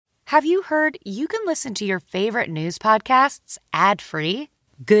Have you heard you can listen to your favorite news podcasts ad-free?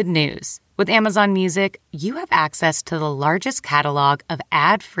 Good news. With Amazon Music, you have access to the largest catalog of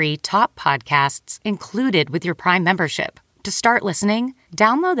ad-free top podcasts included with your Prime membership. To start listening,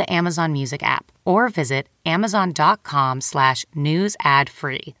 download the Amazon Music app or visit amazon.com/news ad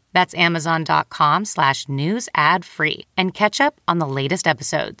free. That's amazon.com/news ad free and catch up on the latest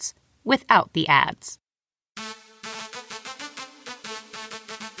episodes without the ads.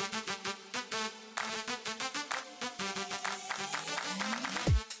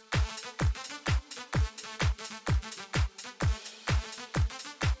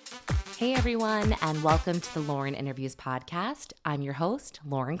 Hey everyone, and welcome to the Lauren Interviews podcast. I'm your host,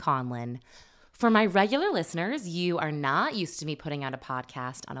 Lauren Conlin. For my regular listeners, you are not used to me putting out a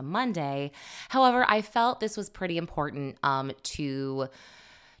podcast on a Monday. However, I felt this was pretty important to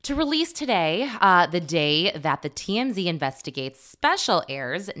release today, the day that the TMZ Investigates special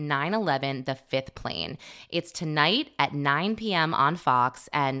airs 9/11, the fifth plane. It's tonight at 9 p.m. on Fox,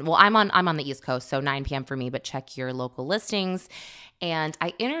 and well, I'm on the East Coast, so 9 p.m. for me, but check your local listings. And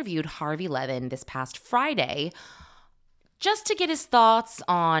I interviewed Harvey Levin this past Friday just to get his thoughts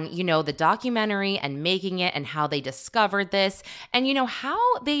on, the documentary and making it and how they discovered this and, how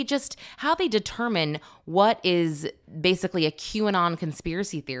they determine what is basically a QAnon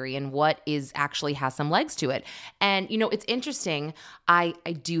conspiracy theory and what is actually has some legs to it. And, it's interesting. I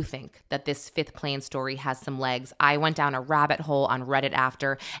do think that this fifth plane story has some legs. I went down a rabbit hole on Reddit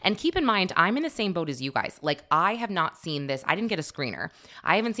after. And keep in mind, I'm in the same boat as you guys. Like, I have not seen this. I didn't get a screener.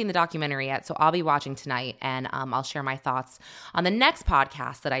 I haven't seen the documentary yet, so I'll be watching tonight and I'll share my thoughts on the next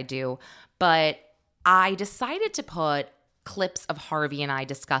podcast that I do. But I decided to put clips of Harvey and I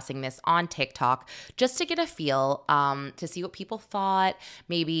discussing this on TikTok just to get a feel, to see what people thought,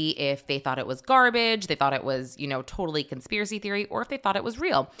 maybe if they thought it was garbage, they thought it was, totally conspiracy theory, or if they thought it was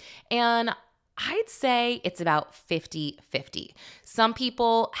real. And I'd say it's about 50-50. Some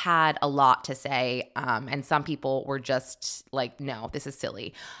people had a lot to say, and some people were just like, no, this is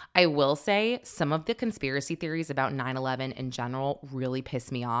silly. I will say some of the conspiracy theories about 9/11 in general really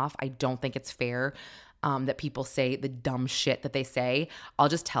piss me off. I don't think it's fair that people say the dumb shit that they say. I'll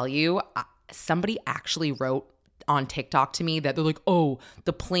just tell you, somebody actually wrote on TikTok to me that they're like, oh,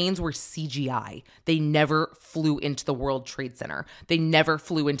 the planes were CGI. They never flew into the World Trade Center. They never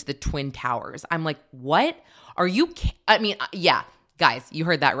flew into the Twin Towers. I'm like, what? Are you yeah, guys, you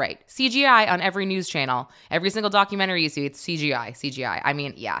heard that right. CGI on every news channel, every single documentary you see, it's CGI. I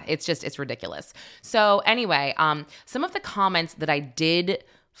mean, yeah, it's ridiculous. So anyway, some of the comments that I did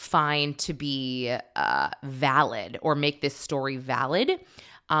find to be valid or make this story valid,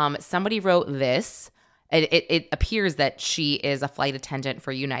 somebody wrote this. It appears that she is a flight attendant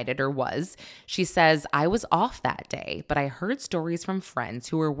for United, or was. She says, I was off that day, but I heard stories from friends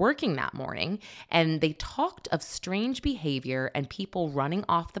who were working that morning, and they talked of strange behavior and people running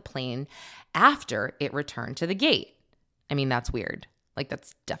off the plane after it returned to the gate. I mean, that's weird. Like,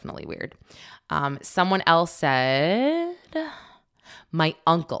 that's definitely weird. Someone else said, my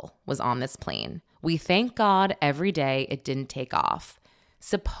uncle was on this plane. We thank God every day it didn't take off.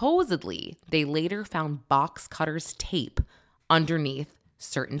 Supposedly, they later found box cutters tape underneath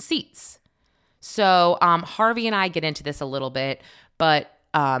certain seats. So Harvey and I get into this a little bit, but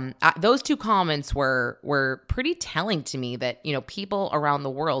those two comments were pretty telling to me that, people around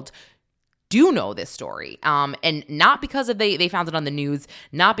the world do know this story. And not because they found it on the news,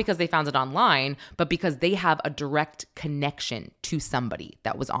 not because they found it online, but because they have a direct connection to somebody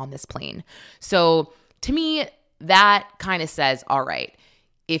that was on this plane. So to me, that kind of says, all right,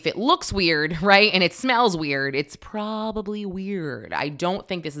 if it looks weird, right, and it smells weird, it's probably weird. I don't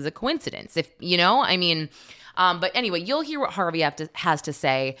think this is a coincidence. But anyway, you'll hear what Harvey has to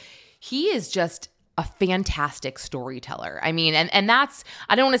say. He is just a fantastic storyteller. I mean, and that's,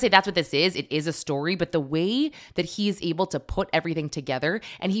 I don't want to say that's what this is. It is a story, but the way that he is able to put everything together,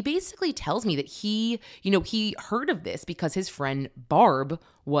 and he basically tells me that he heard of this because his friend Barb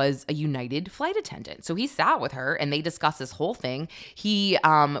was a United flight attendant. So he sat with her and they discussed this whole thing. He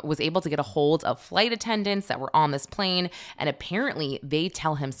was able to get a hold of flight attendants that were on this plane, and apparently they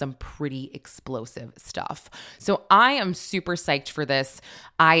tell him some pretty explosive stuff. So I am super psyched for this.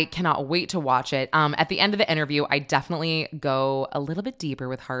 I cannot wait to watch it. At the end of the interview, I definitely go a little bit deeper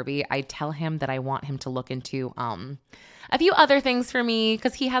with Harvey. I tell him that I want him to look into a few other things for me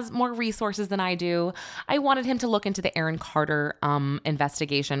because he has more resources than I do. I wanted him to look into the Aaron Carter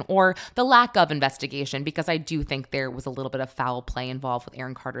investigation, or the lack of investigation, because I do think there was a little bit of foul play involved with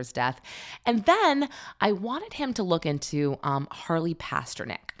Aaron Carter's death. And then I wanted him to look into Harley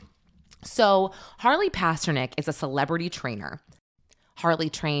Pasternak. So Harley Pasternak is a celebrity trainer. Harley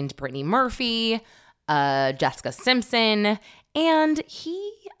trained Brittany Murphy, Jessica Simpson, and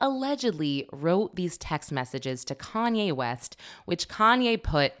he allegedly wrote these text messages to Kanye West, which Kanye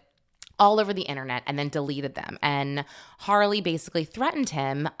put all over the internet and then deleted them. And Harley basically threatened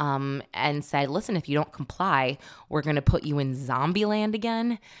him and said, listen, if you don't comply, we're going to put you in zombie land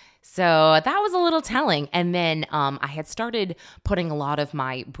again. So that was a little telling. And then I had started putting a lot of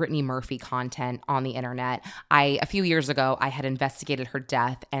my Brittany Murphy content on the internet. A few years ago, I had investigated her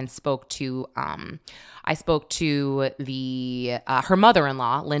death and spoke to her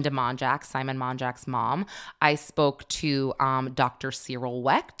mother-in-law, Linda Monjack, Simon Monjack's mom. I spoke to Dr. Cyril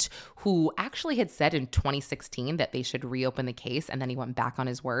Wecht, who actually had said in 2016 that they should reopen the case, and then he went back on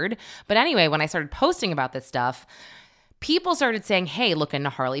his word. But anyway, when I started posting about this stuff, people started saying, hey, look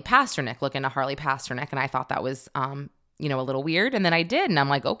into Harley Pasternak. And I thought that was, a little weird. And then I did. And I'm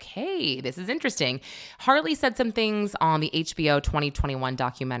like, okay, this is interesting. Harley said some things on the HBO 2021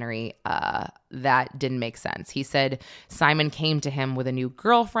 documentary that didn't make sense. He said Simon came to him with a new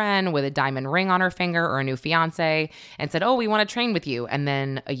girlfriend with a diamond ring on her finger, or a new fiance, and said, oh, we want to train with you. And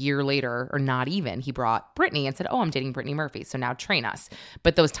then a year later, or not even, he brought Brittany and said, oh, I'm dating Brittany Murphy, so now train us.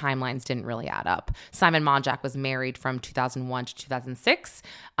 But those timelines didn't really add up. Simon Monjack was married from 2001 to 2006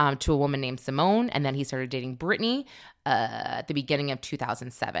 to a woman named Simone, and then he started dating Brittany at the beginning of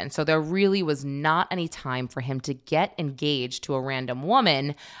 2007. So there really was not any time for him to get engaged to a random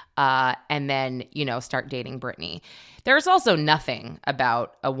woman and then, start dating Brittany. There's also nothing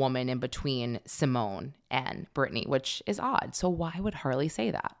about a woman in between Simone and Brittany, which is odd. So why would Harley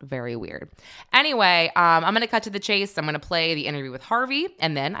say that? Very weird. Anyway, I'm going to cut to the chase. I'm going to play the interview with Harvey,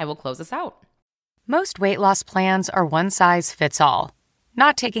 and then I will close this out. Most weight loss plans are one size fits all,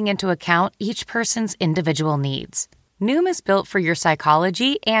 not taking into account each person's individual needs. Noom is built for your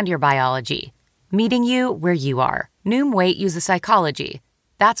psychology and your biology, meeting you where you are. Noom Weight uses psychology.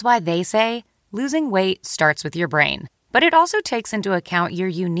 That's why they say losing weight starts with your brain. But it also takes into account your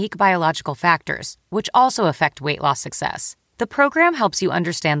unique biological factors, which also affect weight loss success. The program helps you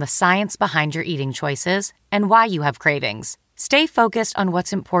understand the science behind your eating choices and why you have cravings. Stay focused on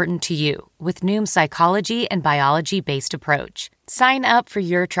what's important to you with Noom's psychology and biology-based approach. Sign up for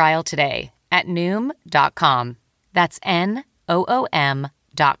your trial today at Noom.com. That's Noom.com.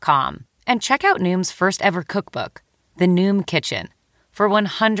 And check out Noom's first ever cookbook, The Noom Kitchen, for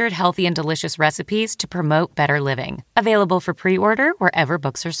 100 healthy and delicious recipes to promote better living. Available for pre-order wherever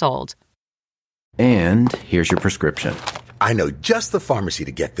books are sold. And here's your prescription. I know just the pharmacy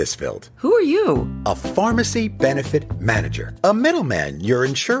to get this filled. Who are you? A pharmacy benefit manager. A middleman your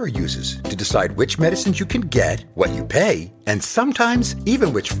insurer uses to decide which medicines you can get, what you pay, and sometimes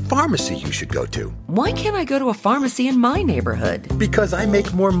even which pharmacy you should go to. Why can't I go to a pharmacy in my neighborhood? Because I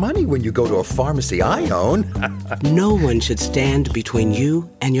make more money when you go to a pharmacy I own. No one should stand between you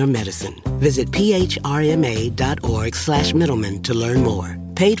and your medicine. Visit phrma.org/middleman to learn more.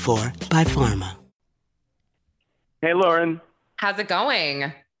 Paid for by Pharma. Hey, Lauren. How's it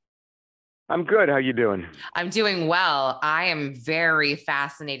going? I'm good. How you doing? I'm doing well. I am very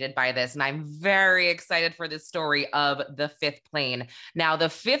fascinated by this, and I'm very excited for this story of The Fifth Plane. Now, The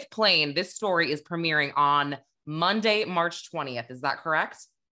Fifth Plane, this story is premiering on Monday, March 20th. Is that correct?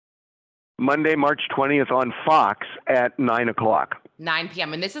 Monday, March 20th on Fox at 9 o'clock. 9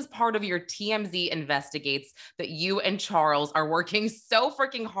 p.m. And this is part of your TMZ Investigates that you and Charles are working so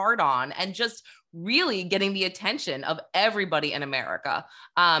freaking hard on and just really getting the attention of everybody in America.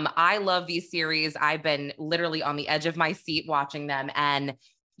 I love these series. I've been literally on the edge of my seat watching them. And,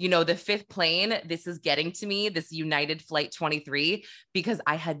 The Fifth Plane, this is getting to me, this United Flight 23, because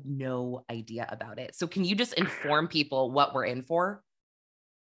I had no idea about it. So can you just inform people what we're in for?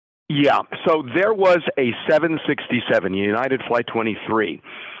 Yeah. So there was a 767 United Flight 23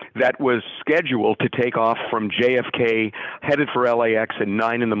 that was scheduled to take off from JFK, headed for LAX at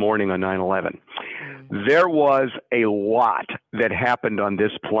 9 in the morning on 9/11. There was a lot that happened on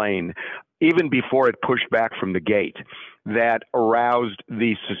this plane, even before it pushed back from the gate, that aroused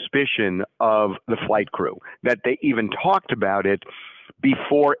the suspicion of the flight crew, that they even talked about it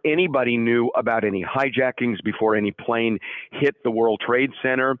before anybody knew about any hijackings, before any plane hit the World Trade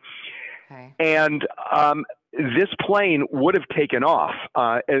Center. Okay. And this plane would have taken off.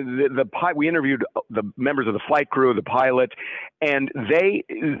 We interviewed the members of the flight crew, the pilot, and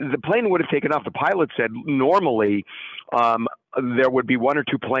the plane would have taken off. The pilot said normally there would be one or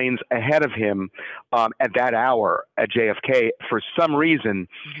two planes ahead of him at that hour at JFK. For some reason,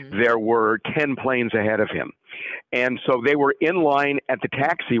 there were 10 planes ahead of him. And so they were in line at the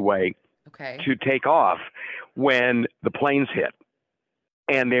taxiway to take off when the planes hit.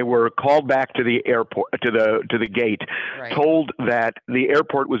 and they were called back to the airport, to the gate, Right. told that the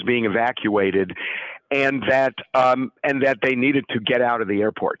airport was being evacuated, and that they needed to get out of the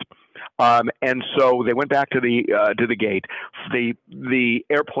airport. And so they went back to the gate. The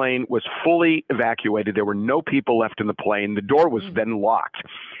airplane was fully evacuated. There were no people left in the plane. The door was then locked.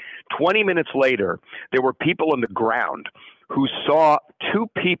 20 minutes later, there were people on the ground who saw two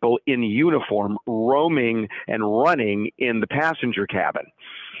people in uniform roaming and running in the passenger cabin.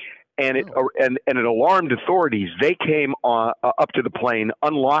 And it alarmed authorities. They came up to the plane,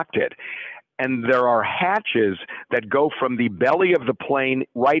 unlocked it, and there are hatches that go from the belly of the plane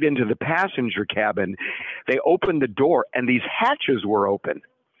right into the passenger cabin. They opened the door, and these hatches were open.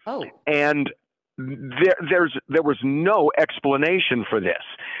 Oh. And there was no explanation for this.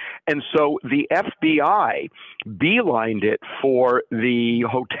 And so the FBI beelined it for the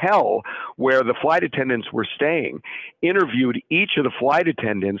hotel where the flight attendants were staying, interviewed each of the flight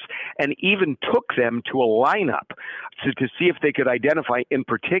attendants, and even took them to a lineup to see if they could identify, in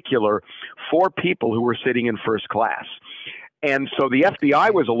particular, 4 people who were sitting in first class. And so the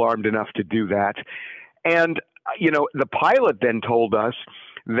FBI was alarmed enough to do that. And, the pilot then told us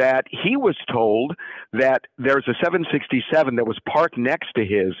that he was told that there's a 767 that was parked next to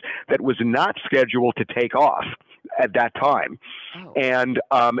his that was not scheduled to take off at that time. Oh. And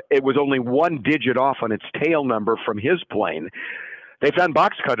it was only 1 digit off on its tail number from his plane. They found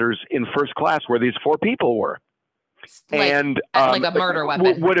box cutters in first class where these 4 people were. Like a murder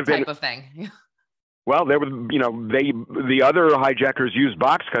weapon would have type been, of thing. Well, there were, the other hijackers used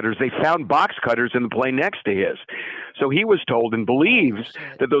box cutters. They found box cutters in the plane next to his. So he was told and believes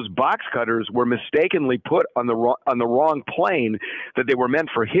that those box cutters were mistakenly put on the wrong plane, that they were meant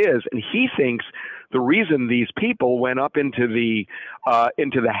for his. And he thinks the reason these people went up into the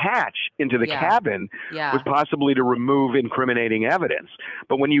hatch, into the cabin, was possibly to remove incriminating evidence.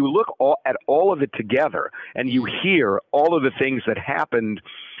 But when you look at all of it together and you hear all of the things that happened,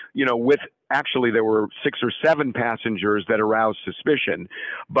 actually, there were 6 or 7 passengers that aroused suspicion.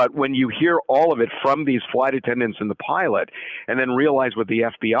 But when you hear all of it from these flight attendants and the pilot, and then realize what the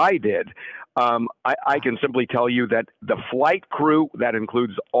FBI did, I can simply tell you that the flight crew, that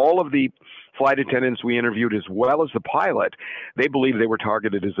includes all of the flight attendants we interviewed as well as the pilot, they believe they were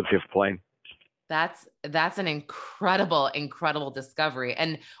targeted as a 5th plane. That's an incredible discovery.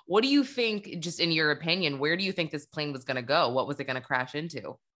 And what do you think, just in your opinion, where do you think this plane was going to go? What was it going to crash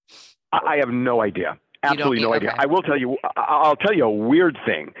into? I have no idea. Absolutely no idea. Okay. I'll tell you a weird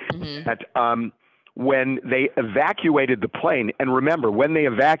thing, Mm-hmm. that when they evacuated the plane, and remember, when they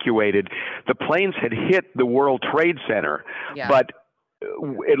evacuated, the planes had hit the World Trade Center, but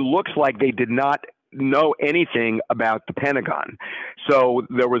it looks like they did not know anything about the Pentagon. So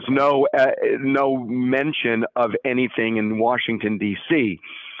there was no mention of anything in Washington, D.C.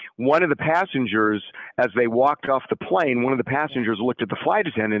 One of the passengers, as they walked off the plane, one of the passengers looked at the flight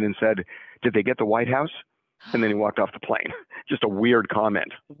attendant and said, "Did they get the White House?" And then he walked off the plane. Just a weird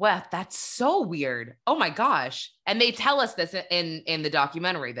comment. Well, that's so weird. Oh my gosh. And they tell us this in the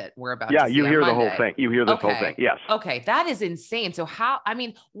documentary that we're about to see. You hear on the whole Monday. thing. You hear this whole thing. Yes. Okay. That is insane. So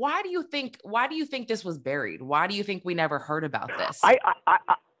why do you think this was buried? Why do you think we never heard about this?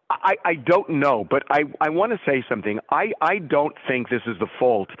 I don't know, but I want to say something. I don't think this is the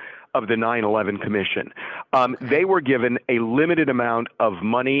fault of the 9/11 Commission. They were given a limited amount of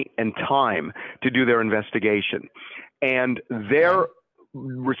money and time to do their investigation. And their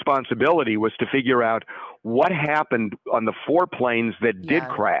responsibility was to figure out what happened on the 4 planes that did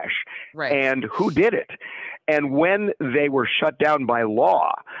crash and who did it. And when they were shut down by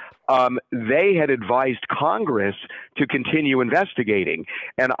law, they had advised Congress to continue investigating.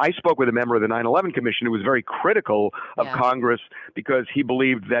 And I spoke with a member of the 9/11 Commission who was very critical of Congress because he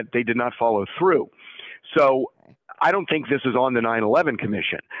believed that they did not follow through. So I don't think this is on the 9/11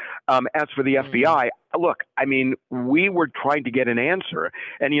 Commission. As for the FBI, look, I mean, we were trying to get an answer.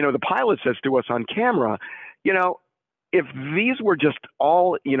 And, the pilot says to us on camera, if these were just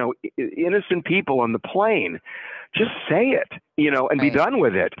all, innocent people on the plane, just say it, and be done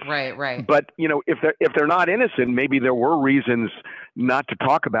with it. Right. But, if they're not innocent, maybe there were reasons not to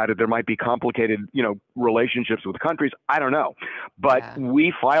talk about it. There might be complicated, relationships with countries. I don't know. But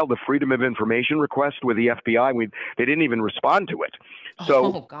we filed a Freedom of Information request with the FBI. They didn't even respond to it.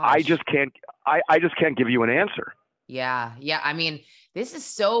 So I just can't give you an answer. Yeah. I mean, This is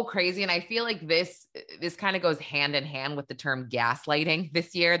so crazy. And I feel like this kind of goes hand in hand with the term gaslighting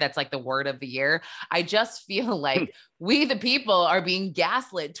this year. That's like the word of the year. I just feel like we, the people, are being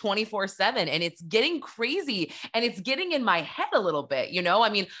gaslit 24/7, and it's getting crazy, and it's getting in my head a little bit. I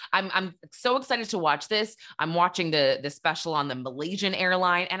mean, I'm so excited to watch this. I'm watching the special on the Malaysian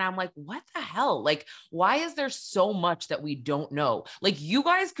airline, and I'm like, what the hell? Like, why is there so much that we don't know? Like, you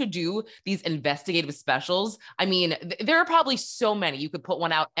guys could do these investigative specials. I mean, there are probably so many. You could put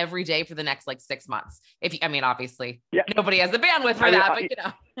one out every day for the next like 6 months. I mean, obviously, nobody has the bandwidth for that,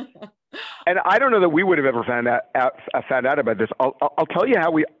 but And I don't know that we would have ever found out about this. I'll tell you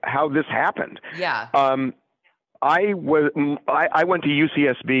how this happened. Yeah. I went to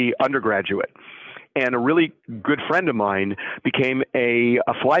UCSB undergraduate, and a really good friend of mine became a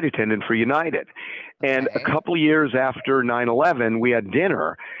flight attendant for United. And a couple of years after 9/11, we had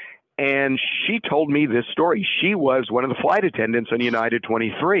dinner, and she told me this story. She was one of the flight attendants on United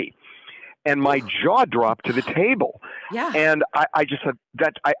 23. And my jaw dropped to the table. Yeah. And I just said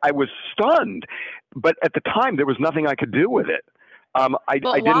that I was stunned. But at the time, there was nothing I could do with it. I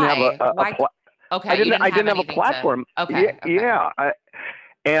didn't have I didn't have a platform. Okay. Yeah.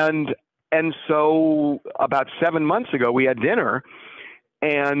 And so about 7 months ago, we had dinner.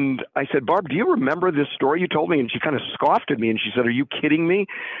 And I said, Barb, do you remember this story you told me? And she kind of scoffed at me, and she said, are you kidding me?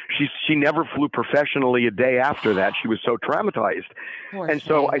 She never flew professionally a day after that. She was so traumatized.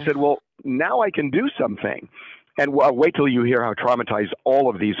 So I said, well, now I can do something. And wait till you hear how traumatized all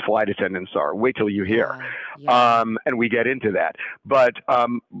of these flight attendants are. Wait till you hear. Yeah. And we get into that. But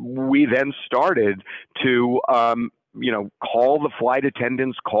we then started to, call the flight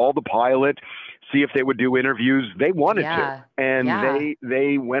attendants, call the pilot, see if they would do interviews. They wanted to. And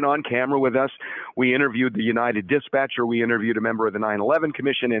they went on camera with us. We interviewed the United dispatcher. We interviewed a member of the 9/11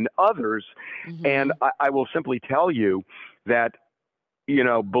 Commission and others. Mm-hmm. And I will simply tell you that,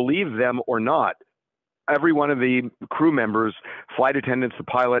 believe them or not, every one of the crew members, flight attendants, the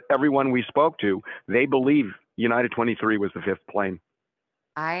pilot, everyone we spoke to, they believe United 23 was the fifth plane.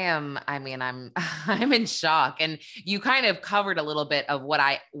 I'm in shock. And you kind of covered a little bit of what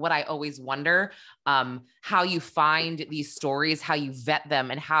I always wonder, how you find these stories, how you vet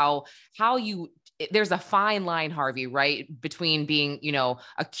them, and how there's a fine line, Harvey, right? Between being,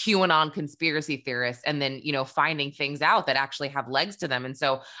 a QAnon conspiracy theorist and then, finding things out that actually have legs to them. And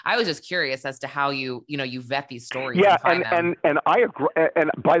so I was just curious as to how you vet these stories. Yeah. And I agree. And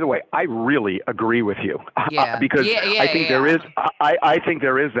by the way, I really agree with you because I think there is, I think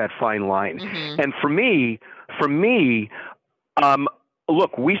there is that fine line. Mm-hmm. And for me,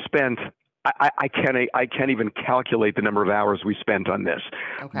 look, we spent, I can't even calculate the number of hours we spent on this,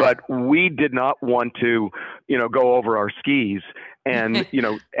 but we did not want to, go over our skis and,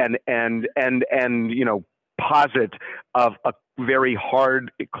 posit of a very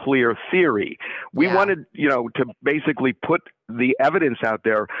hard, clear theory. We wanted, to basically put the evidence out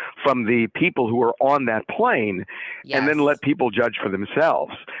there from the people who were on that plane, and then let people judge for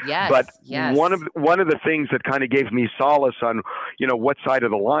themselves. But one of the things that kind of gave me solace on, what side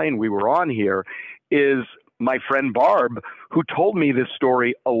of the line we were on here is my friend Barb, who told me this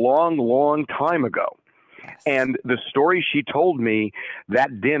story a long, long time ago. And the story she told me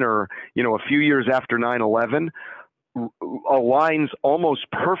that dinner, a few years after 9/11, aligns almost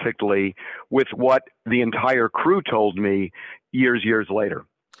perfectly with what the entire crew told me years later.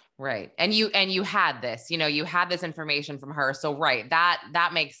 Right. And you had this, you had this information from her. So, right. That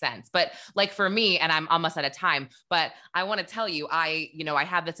makes sense. But like for me, and I'm almost out of time, but I want to tell you, I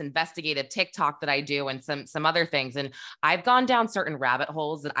have this investigative TikTok that I do and some other things. And I've gone down certain rabbit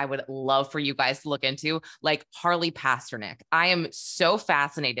holes that I would love for you guys to look into, like Harley Pasternak. I am so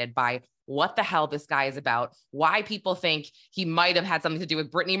fascinated by what the hell this guy is about, why people think he might have had something to do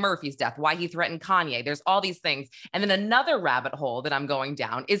with Brittany Murphy's death, why he threatened Kanye. There's all these things. And then another rabbit hole that I'm going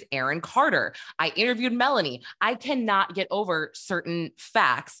down is Aaron Carter. I interviewed Melanie. I cannot get over certain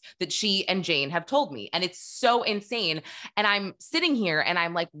facts that she and Jane have told me. And it's so insane. And I'm sitting here and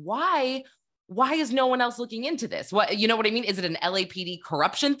I'm like, why is no one else looking into this? What, you know what I mean? Is it an LAPD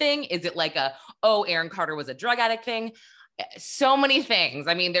corruption thing? Is it like Aaron Carter was a drug addict thing? So many things.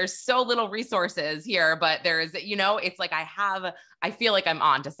 I mean, there's so little resources here, but there's, it's like I feel like I'm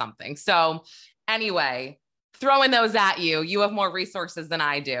on to something. So anyway, throwing those at you, you have more resources than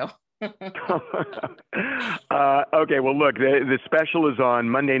I do. Okay. Well, look, the special is on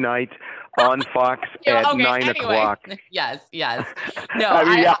Monday night on Fox at 9 o'clock. Yes. No,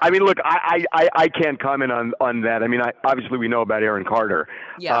 I mean, look, I can't comment on that. I mean, obviously we know about Aaron Carter.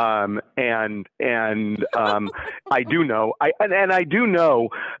 Yeah. And I do know, I do know,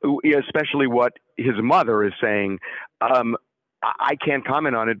 especially what his mother is saying. I can't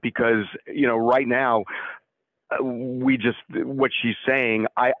comment on it because, right now, what she's saying,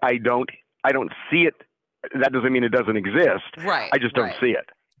 I don't see it. That doesn't mean it doesn't exist. Right. I just don't see it.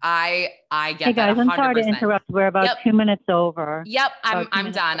 I get hey guys, that 100%. I'm sorry to interrupt. We're about 2 minutes over. Yep,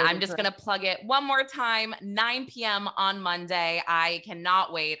 I'm done. I'm just going to plug it one more time, 9 p.m. on Monday. I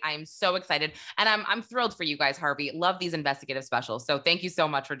cannot wait. I'm so excited. And I'm thrilled for you guys, Harvey. Love these investigative specials. So thank you so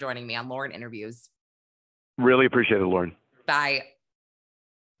much for joining me on Lauren Interviews. Really appreciate it, Lauren. Bye.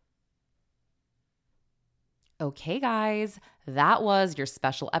 Okay, guys, that was your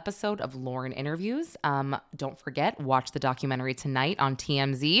special episode of Lauren Interviews. Don't forget, watch the documentary tonight on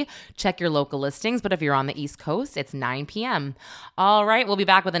TMZ. Check your local listings, but if you're on the East Coast, it's 9 p.m. All right, we'll be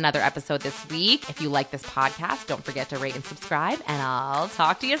back with another episode this week. If you like this podcast, don't forget to rate and subscribe, and I'll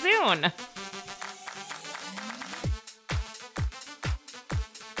talk to you soon.